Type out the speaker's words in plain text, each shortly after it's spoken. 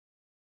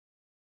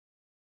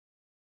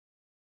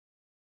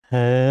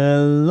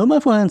Hello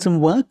my friends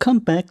and welcome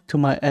back to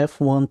my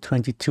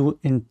F122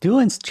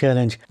 Endurance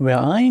Challenge, where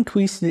I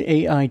increase the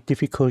AI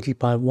difficulty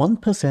by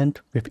 1%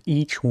 with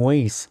each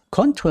race.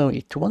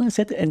 Contrary to what I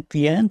said at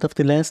the end of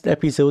the last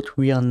episode,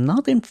 we are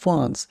not in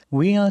France.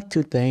 We are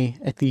today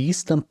at the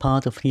eastern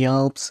part of the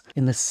Alps,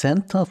 in the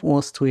center of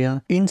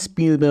Austria, in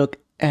Spielberg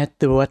at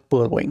the Red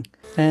Bull Ring.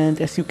 And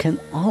as you can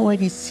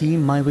already see,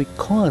 my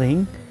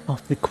recording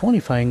of the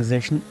qualifying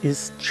session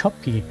is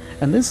choppy,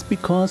 and this is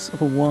because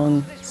of a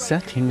wrong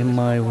setting in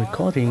my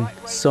recording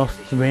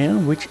software,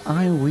 which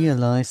I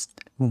realized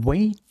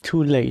way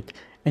too late,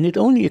 and it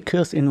only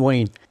occurs in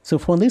rain. So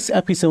for this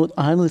episode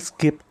I will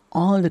skip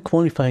all the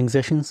qualifying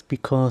sessions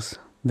because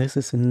this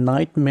is a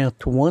nightmare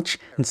to watch.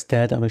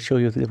 Instead I will show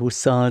you the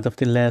result of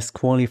the last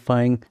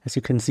qualifying. As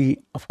you can see,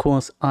 of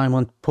course, I'm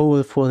on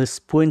pole for the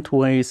sprint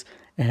race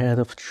ahead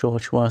of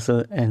George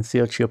Russell and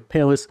Sergio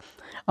Perez.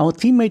 Our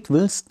teammate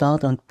will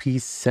start on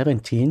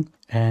P17,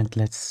 and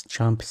let's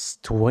jump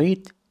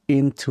straight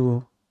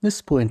into the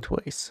sprint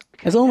race.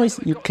 As always,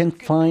 you can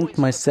find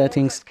my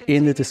settings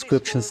in the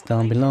descriptions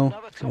down below.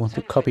 If you want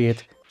to copy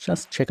it,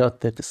 just check out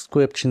the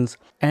descriptions,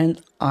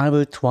 and I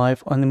will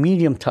drive on the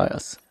medium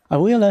tires. I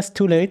realized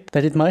too late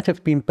that it might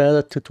have been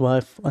better to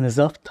drive on the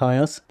soft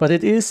tires, but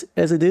it is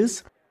as it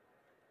is.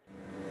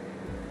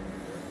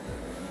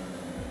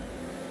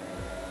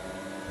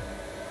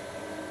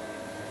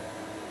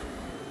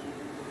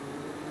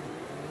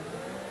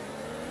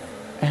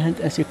 And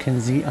as you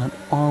can see, I'm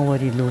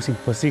already losing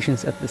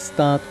positions at the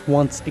start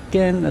once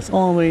again. As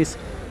always,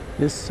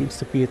 this seems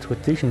to be a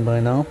tradition by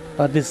now,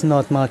 but it's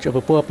not much of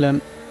a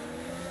problem.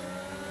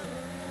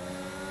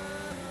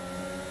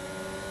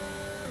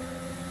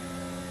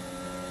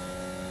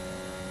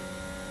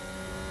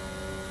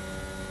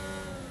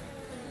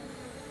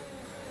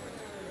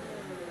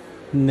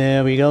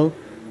 There we go.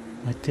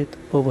 I did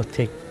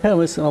overtake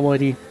Paris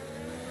already.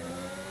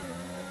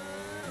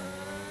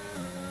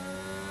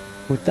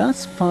 Who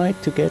does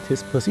fight to get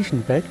his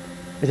position back.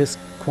 It is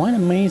quite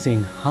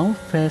amazing how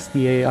fast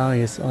the AI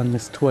is on the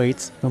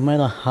straights. No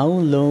matter how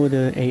low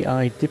the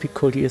AI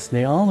difficulty is,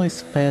 they're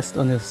always fast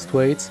on the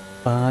straights,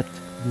 but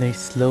they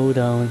slow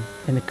down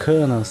in the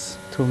corners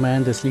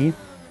tremendously.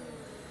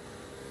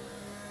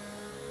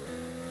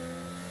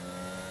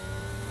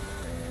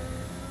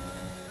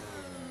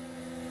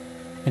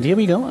 And here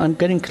we go, I'm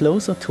getting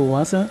closer to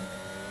Russell.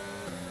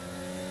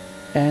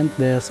 And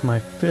there's my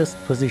first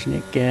position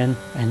again,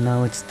 and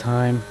now it's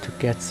time to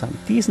get some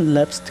decent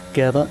laps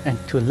together and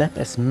to lap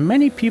as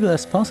many people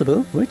as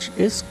possible, which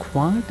is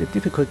quite a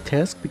difficult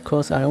task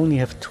because I only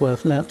have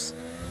 12 laps.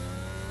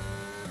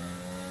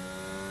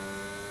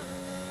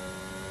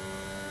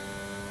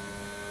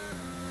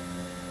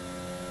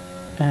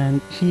 And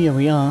here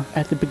we are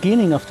at the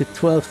beginning of the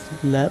 12th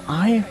lap.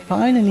 I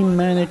finally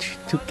managed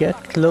to get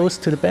close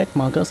to the back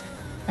markers,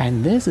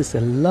 and this is a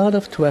lot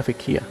of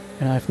traffic here.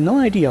 And I have no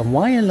idea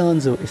why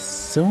Alonso is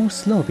so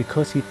slow,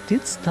 because he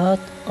did start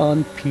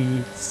on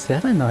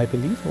P7, I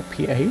believe, or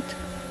P8.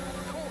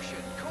 Caution,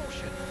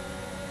 caution.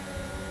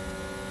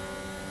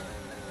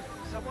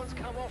 Someone's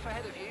come off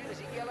ahead of you. There's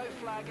a yellow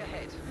flag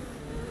ahead.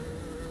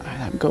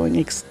 And I'm going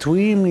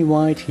extremely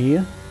wide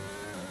here.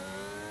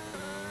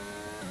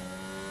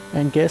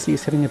 And Gasly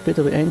is having a bit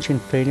of an engine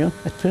failure.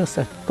 At first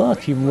I thought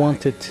he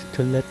wanted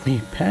to let me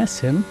pass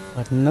him,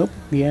 but nope,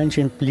 the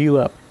engine blew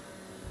up.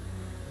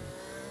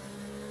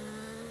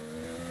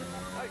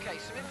 Okay,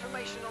 some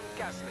information on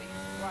Gasly.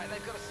 Right,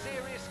 they've got a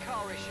serious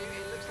car issue.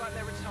 It looks like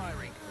they're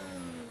retiring.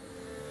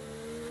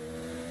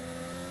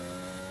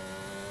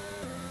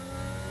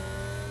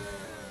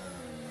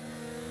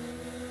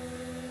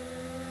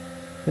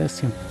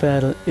 Sebastian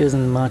Vettel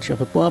isn't much of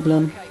a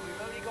problem. Okay,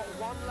 we've only got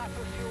one lap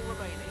of fuel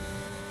remaining.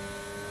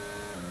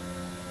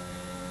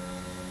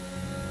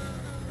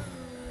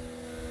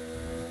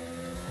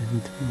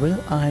 And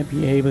will I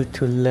be able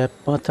to lap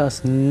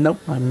Bottas? Nope,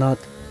 I'm not.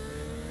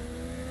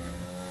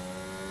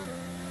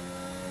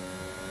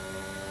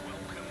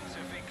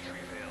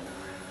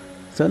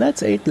 So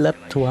that's 8 lap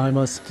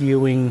drivers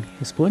during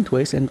the sprint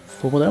race, and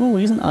for whatever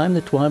reason I'm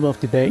the driver of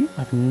the day.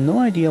 I have no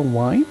idea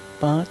why,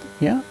 but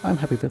yeah, I'm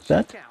happy with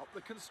that.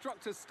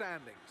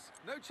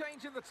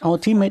 Our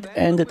teammate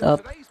ended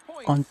up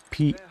on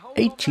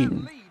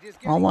P18.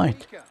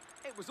 Alright.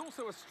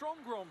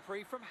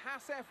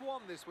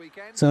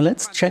 So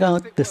let's check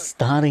out the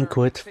starting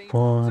grid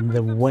for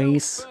the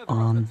race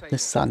on the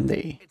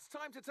Sunday. It's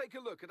time to take a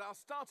look at our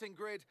starting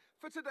grid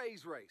for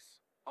today's race.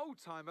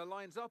 Oldtimer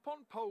lines up on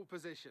pole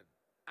position,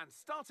 and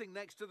starting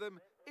next to them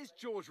is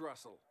George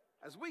Russell.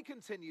 As we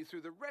continue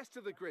through the rest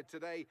of the grid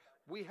today,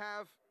 we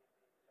have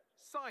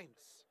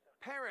Sainz,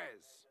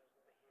 Perez,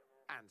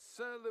 and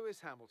Sir Lewis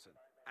Hamilton,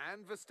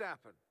 and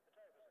Verstappen,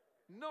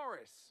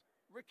 Norris,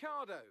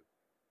 Ricciardo,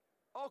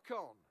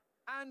 Ocon,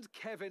 and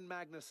Kevin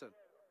Magnussen,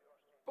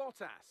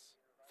 Bottas,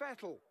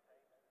 Vettel,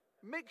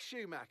 Mick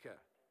Schumacher,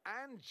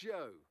 and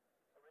Joe,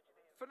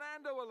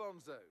 Fernando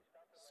Alonso,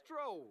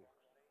 Stroll,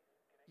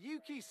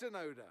 Yuki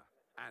Tsunoda,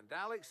 and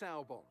Alex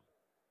Albon.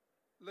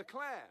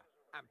 Leclerc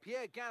and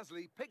Pierre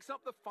Gasly picks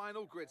up the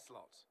final grid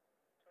slot.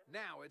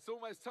 Now it's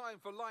almost time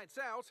for lights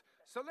out,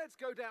 so let's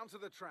go down to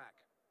the track.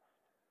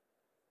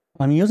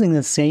 I'm using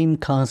the same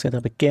car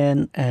setup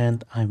again,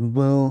 and I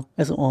will,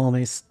 as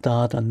always,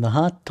 start on the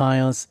hard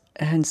tires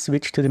and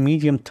switch to the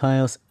medium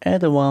tires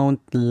at around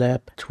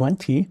lap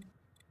 20.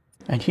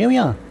 And here we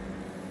are.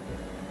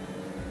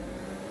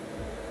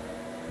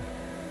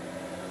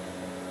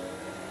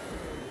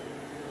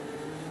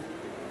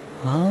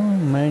 How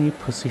many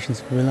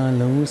positions will I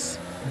lose?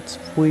 That's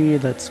 3,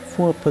 that's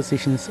 4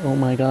 positions, oh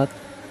my god.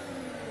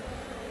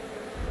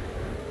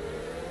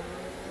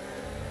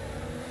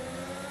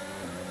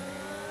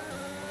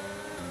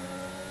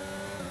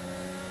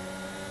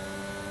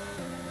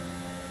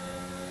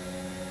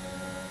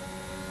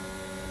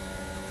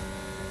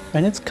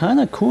 And it's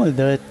kinda cool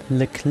that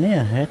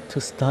Leclerc had to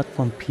start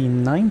from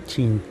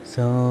P19,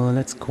 so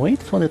let's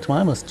wait for the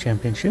Drivers'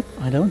 Championship.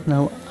 I don't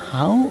know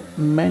how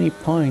many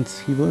points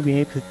he will be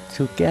able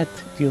to get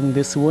during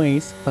this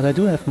race, but I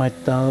do have my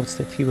doubts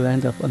that he will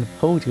end up on the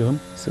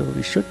podium, so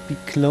we should be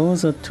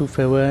closer to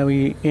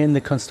Ferrari in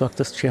the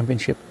Constructors'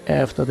 Championship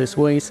after this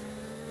race.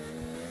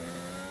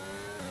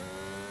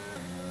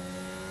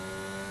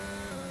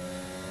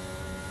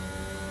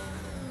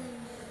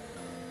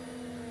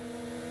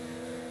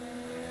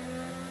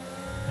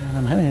 And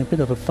I'm having a bit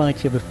of a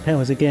fight here with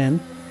Paris again.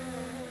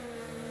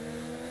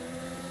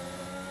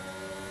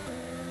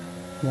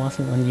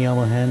 Russell, on the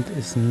other hand,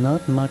 is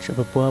not much of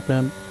a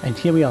problem. And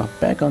here we are,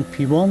 back on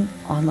P1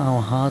 on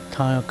our hard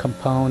tire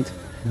compound.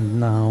 And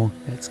now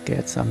let's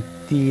get some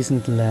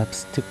decent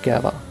laps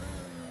together.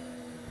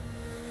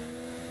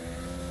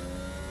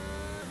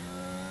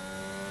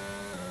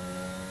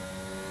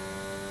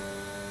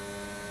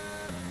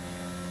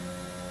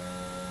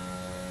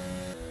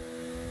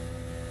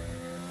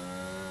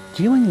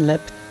 During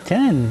lap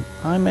 10,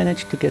 I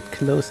managed to get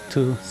close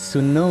to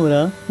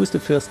Tsunoda, who's the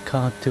first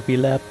car to be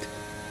lapped.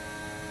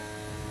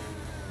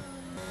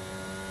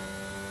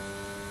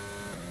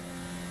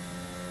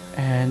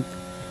 And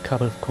a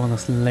couple of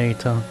corners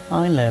later,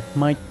 I lapped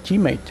my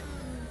teammate.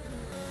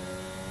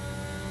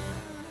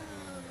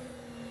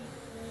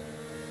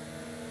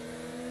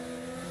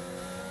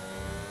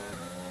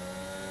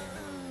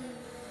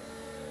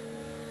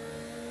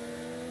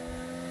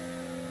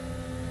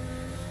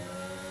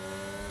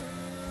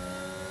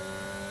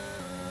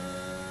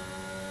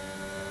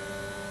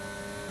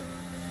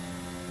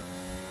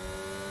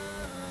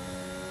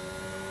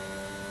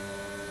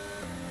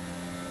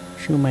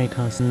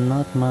 Shoemaker's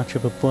not much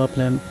of a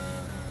problem.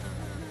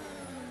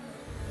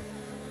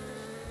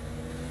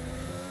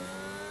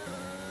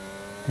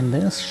 And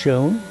there's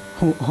Show,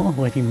 who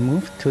already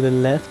moved to the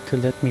left to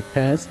let me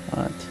pass,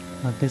 but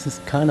this is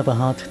kind of a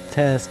hard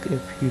task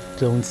if you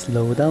don't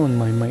slow down,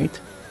 my mate.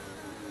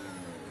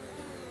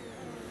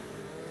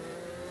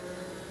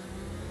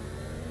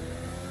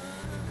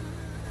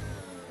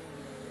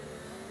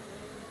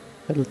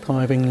 Pedal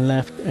driving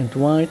left and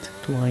right,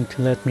 trying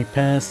to let me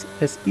pass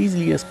as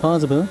easily as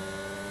possible.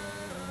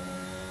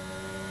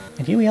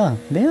 And here we are,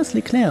 there's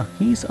Leclerc,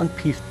 he's on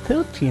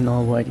P13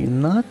 already,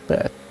 not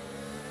bad.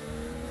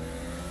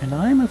 And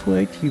I'm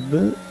afraid he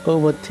will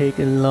overtake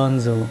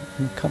Alonso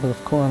in a couple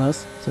of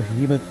corners, so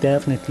he will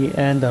definitely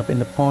end up in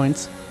the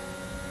points.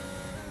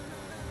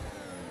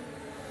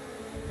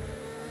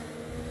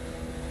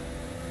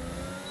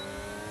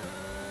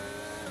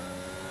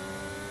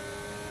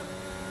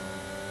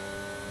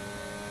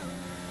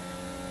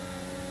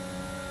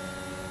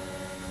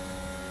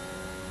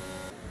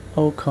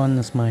 Ocon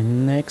is my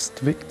next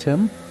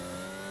victim.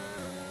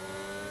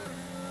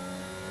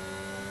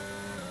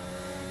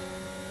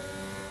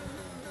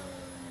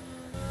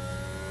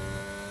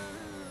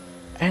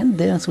 And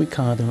there's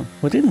Ricciardo,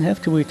 who didn't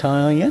have to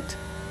retire yet.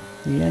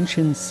 The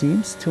engine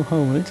seems to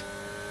hold.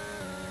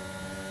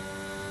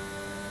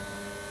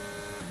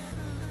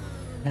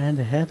 And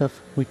ahead of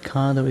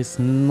Ricciardo is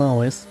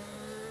Norris.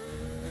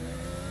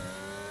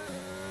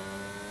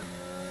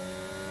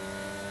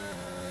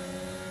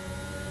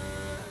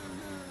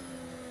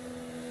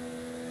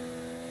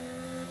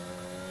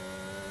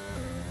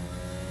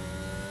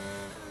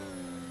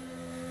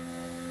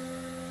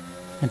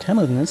 And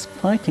Hamilton is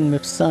fighting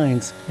with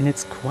Sainz, and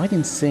it's quite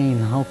insane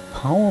how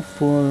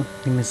powerful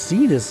the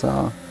Mercedes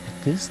are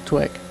at this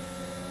track.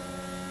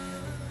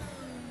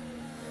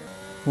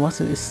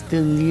 Russell is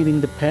still leading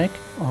the pack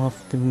of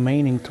the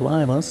remaining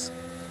drivers.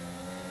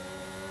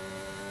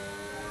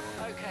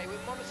 Okay,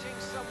 we're monitoring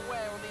some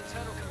wear on the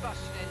internal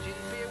combustion engine.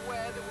 Be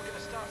aware that we're going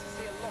to start to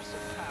see a loss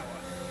of power.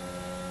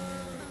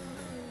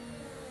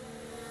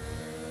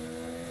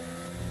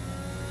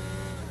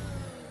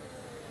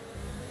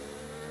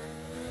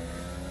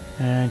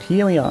 And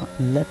here we are,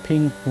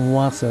 lapping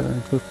Russell.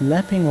 And with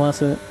lapping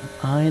Russell,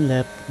 I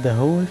lapped the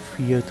whole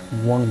field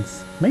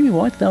once. Maybe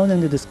write down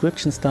in the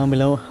descriptions down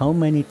below how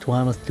many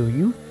drivers do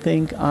you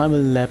think I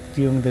will lap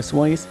during this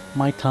race.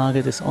 My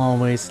target is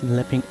always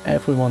lapping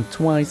everyone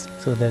twice,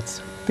 so that's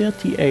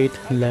 38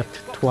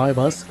 lapped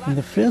drivers. And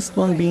the first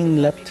one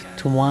being lapped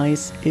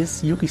twice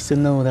is Yuki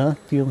Tsunoda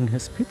during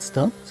his pit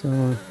stop. So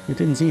you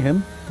didn't see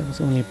him, there was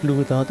only a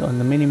blue dot on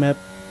the minimap.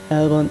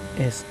 Albon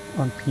is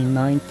on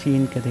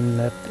P19, getting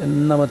lapped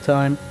another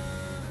time.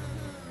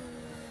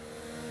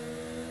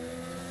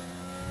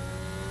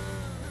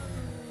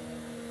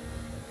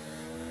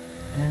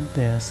 And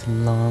there's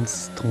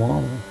Lance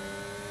Stroll.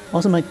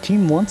 Also, my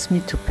team wants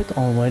me to pit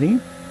already,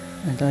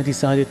 and I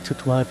decided to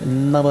drive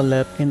another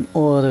lap in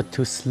order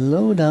to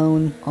slow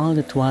down all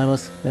the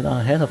drivers that are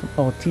ahead of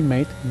our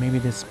teammate. Maybe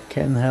this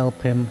can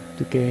help him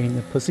to gain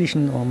a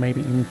position, or maybe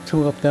even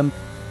two of them.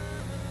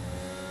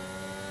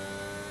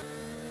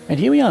 And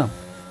here we are.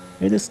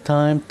 It is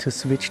time to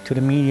switch to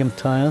the medium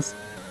tires.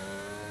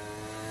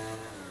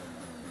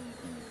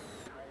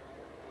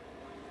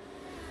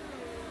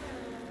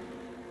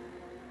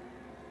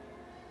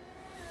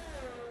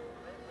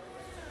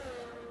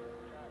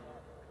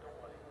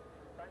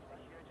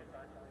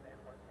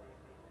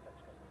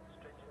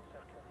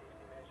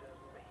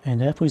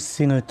 And every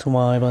single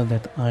driver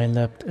that I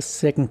lapped a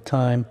second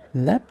time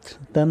lapped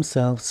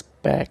themselves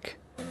back.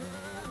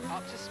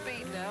 Up to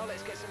speed now,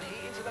 let's get some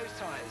heat into those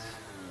tyres.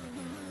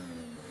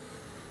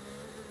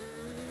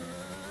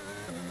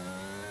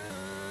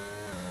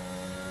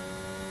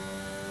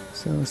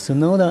 So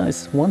Tsunoda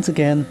is once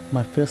again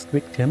my first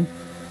victim.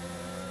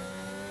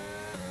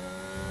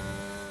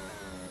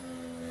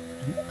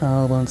 And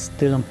Albon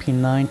still on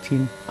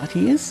P19, but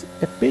he is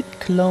a bit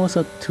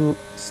closer to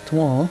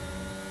Stroll.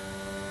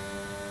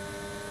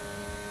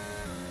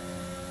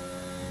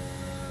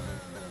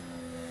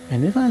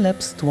 And if I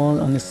lap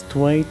Stroll on a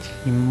straight,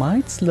 he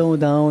might slow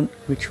down,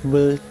 which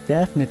will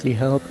definitely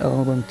help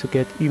Albon to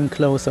get even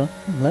closer.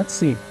 Let's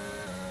see.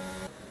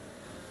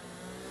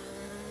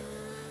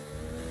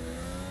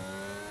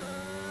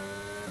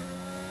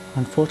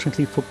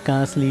 Unfortunately for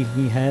Gasly,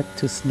 he had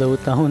to slow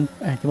down,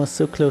 and he was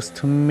so close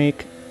to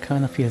Mick.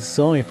 Kind of feel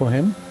sorry for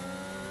him.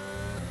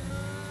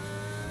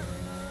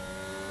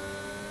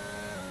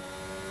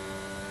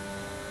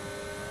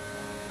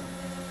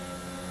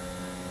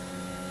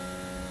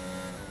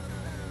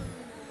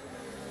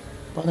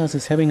 Bottas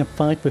is having a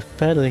fight with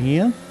Vettel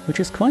here, which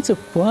is quite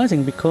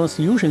surprising because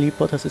usually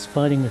Bottas is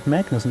fighting with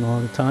Magnussen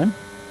all the time.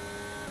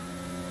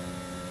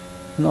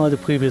 In all the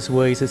previous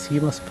races he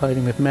was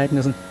fighting with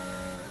Magnussen.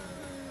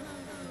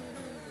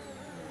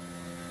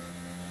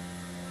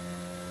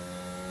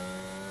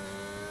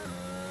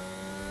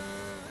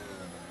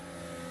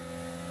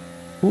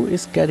 Who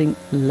is getting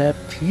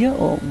lapped here?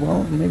 Or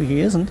well, maybe he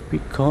isn't,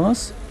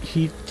 because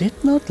he did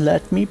not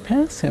let me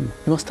pass him.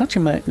 He was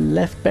touching my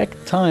left back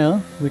tire,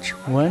 which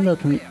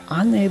rendered me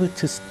unable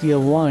to steer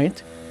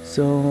right.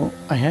 So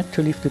I had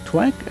to leave the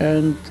track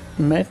and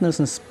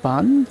Magnussen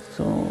spun.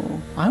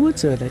 So I would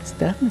say that's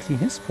definitely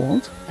his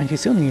fault. And he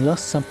certainly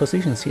lost some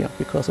positions here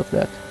because of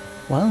that.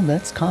 Well,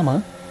 that's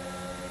karma.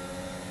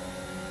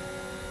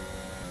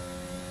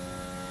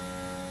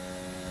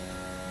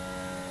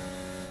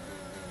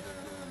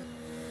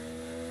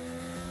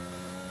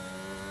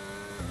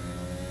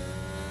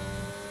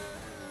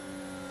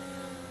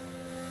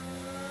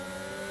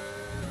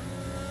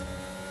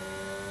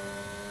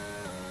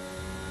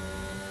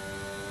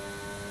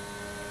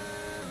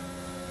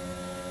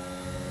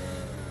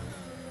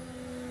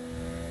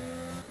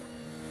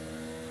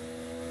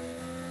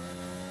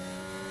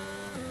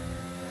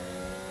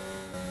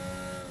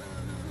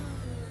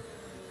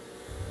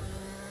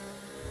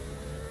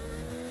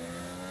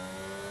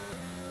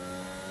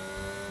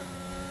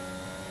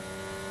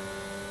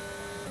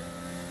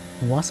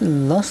 Russell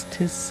lost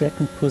his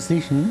second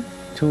position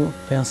to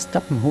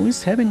Verstappen, who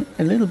is having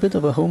a little bit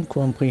of a home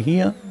Grand Prix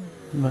here.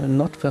 Well,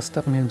 not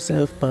Verstappen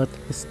himself, but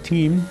his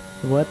team,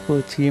 the Red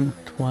Bull team,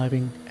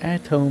 driving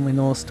at home in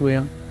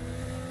Austria.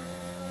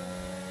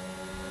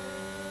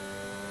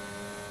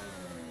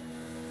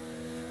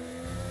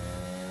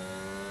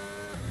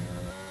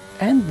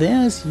 And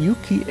there's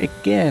Yuki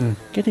again,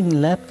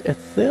 getting lapped a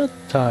third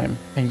time.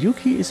 And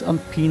Yuki is on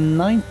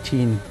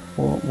P19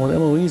 for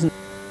whatever reason.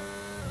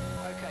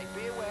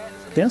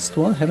 There's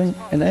Stroll having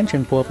an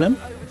engine problem.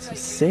 It's the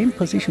same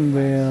position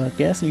where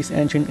Gasly's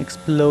engine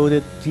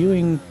exploded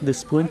during the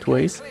sprint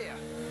race.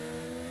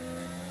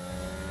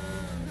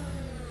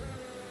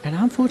 And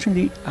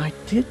unfortunately I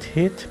did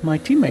hit my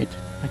teammate.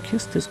 I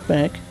kissed his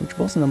back, which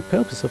wasn't on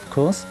purpose of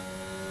course.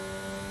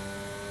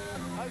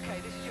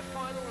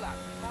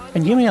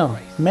 And here we are,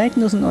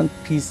 Magnussen on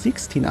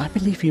P16. I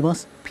believe he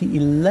was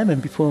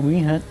P11 before we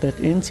had that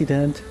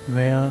incident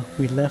where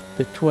we left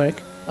the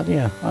track. But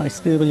yeah, I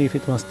still believe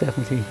it was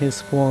definitely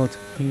his fault.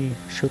 He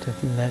should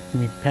have let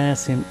me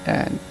pass him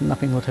and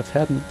nothing would have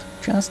happened.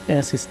 Just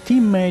as his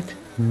teammate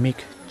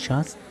Mick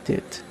just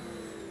did.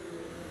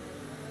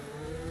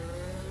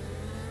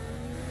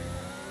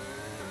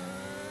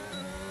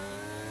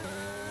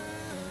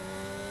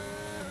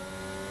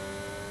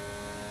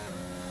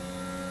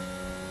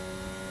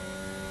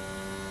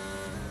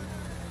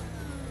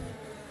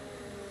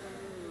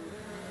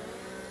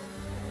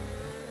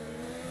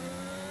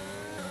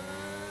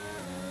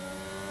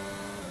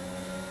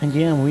 And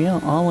yeah, we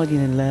are already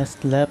in the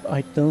last lap.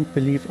 I don't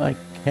believe I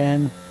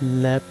can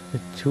lap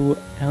the two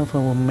Alfa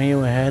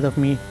Romeo ahead of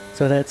me.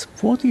 So that's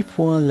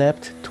 44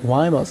 lapped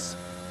drivers.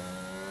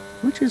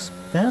 which is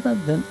better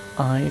than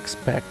I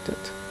expected.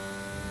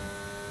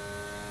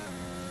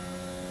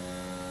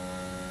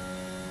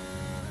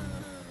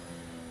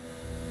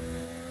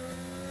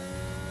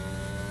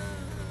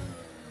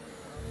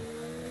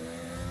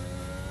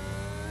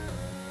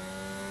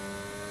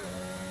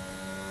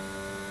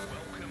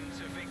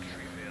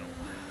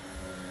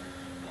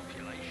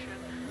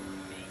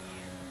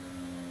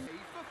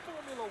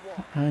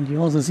 And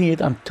you also see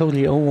it, I'm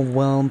totally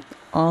overwhelmed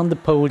on the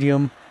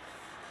podium.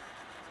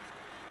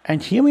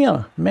 And here we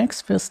are,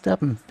 Max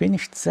Verstappen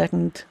finished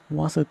second,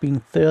 Russell being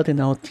third, and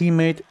our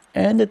teammate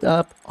ended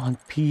up on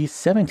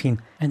P17.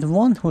 And the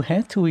one who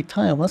had to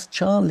retire was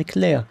Charles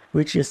Leclerc,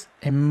 which is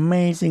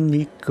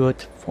amazingly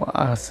good for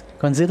us,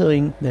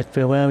 considering that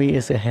Ferrari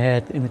is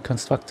ahead in the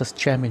Constructors'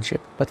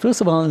 Championship. But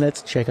first of all,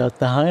 let's check out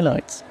the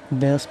highlights.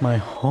 There's my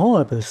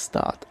horrible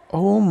start.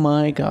 Oh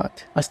my god.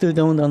 I still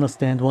don't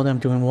understand what I'm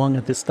doing wrong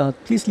at the start.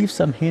 Please leave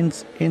some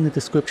hints in the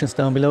descriptions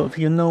down below. If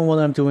you know what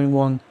I'm doing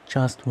wrong,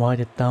 just write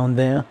it down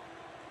there.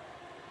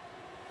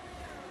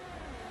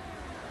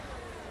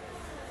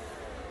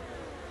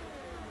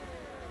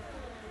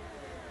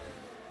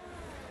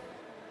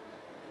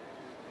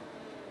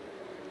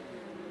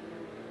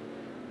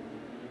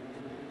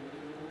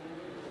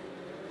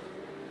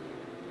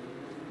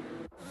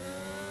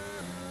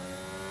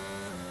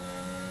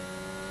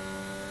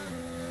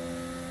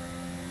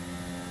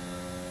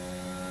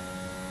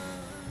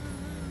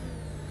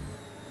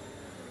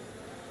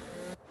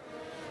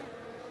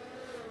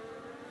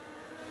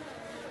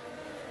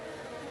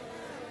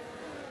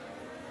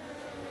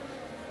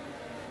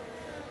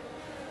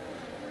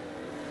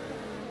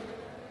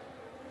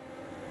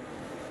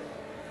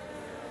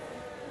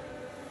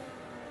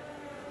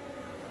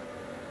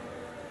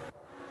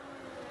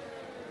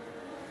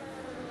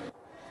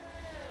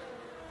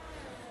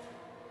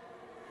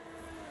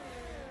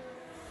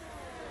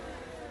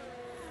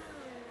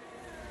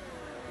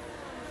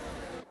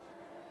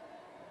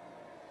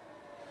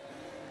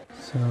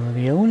 So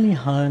the only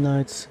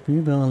highlights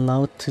we were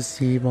allowed to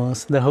see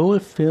was the whole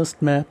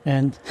first map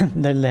and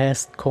the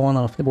last corner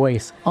of the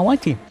race.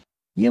 Alrighty,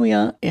 here we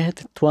are at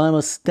the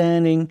driver's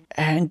standing,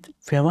 and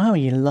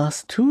Ferrari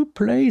lost 2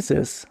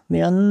 places.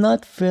 They are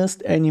not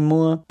first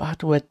anymore,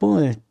 but Red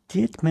Bull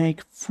did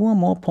make 4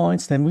 more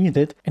points than we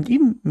did, and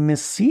even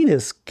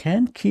Mercedes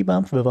can't keep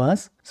up with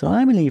us. So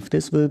I believe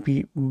this will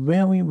be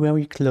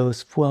very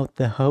close throughout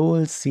the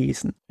whole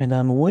season. And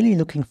I'm really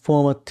looking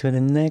forward to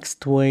the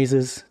next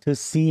races to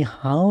see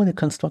how the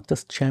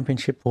Constructors'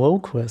 Championship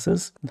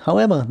progresses.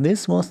 However,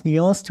 this was the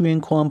Austrian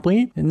Grand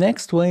Prix. The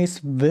next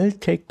race will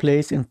take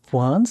place in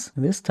France.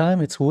 This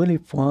time it's really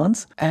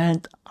France.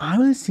 And I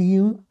will see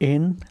you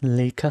in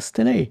Le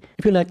Castellet.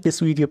 If you like this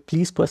video,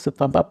 please press the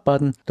thumb up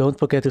button. Don't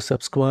forget to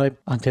subscribe.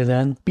 Until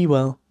then, be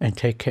well and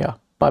take care.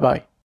 Bye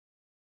bye.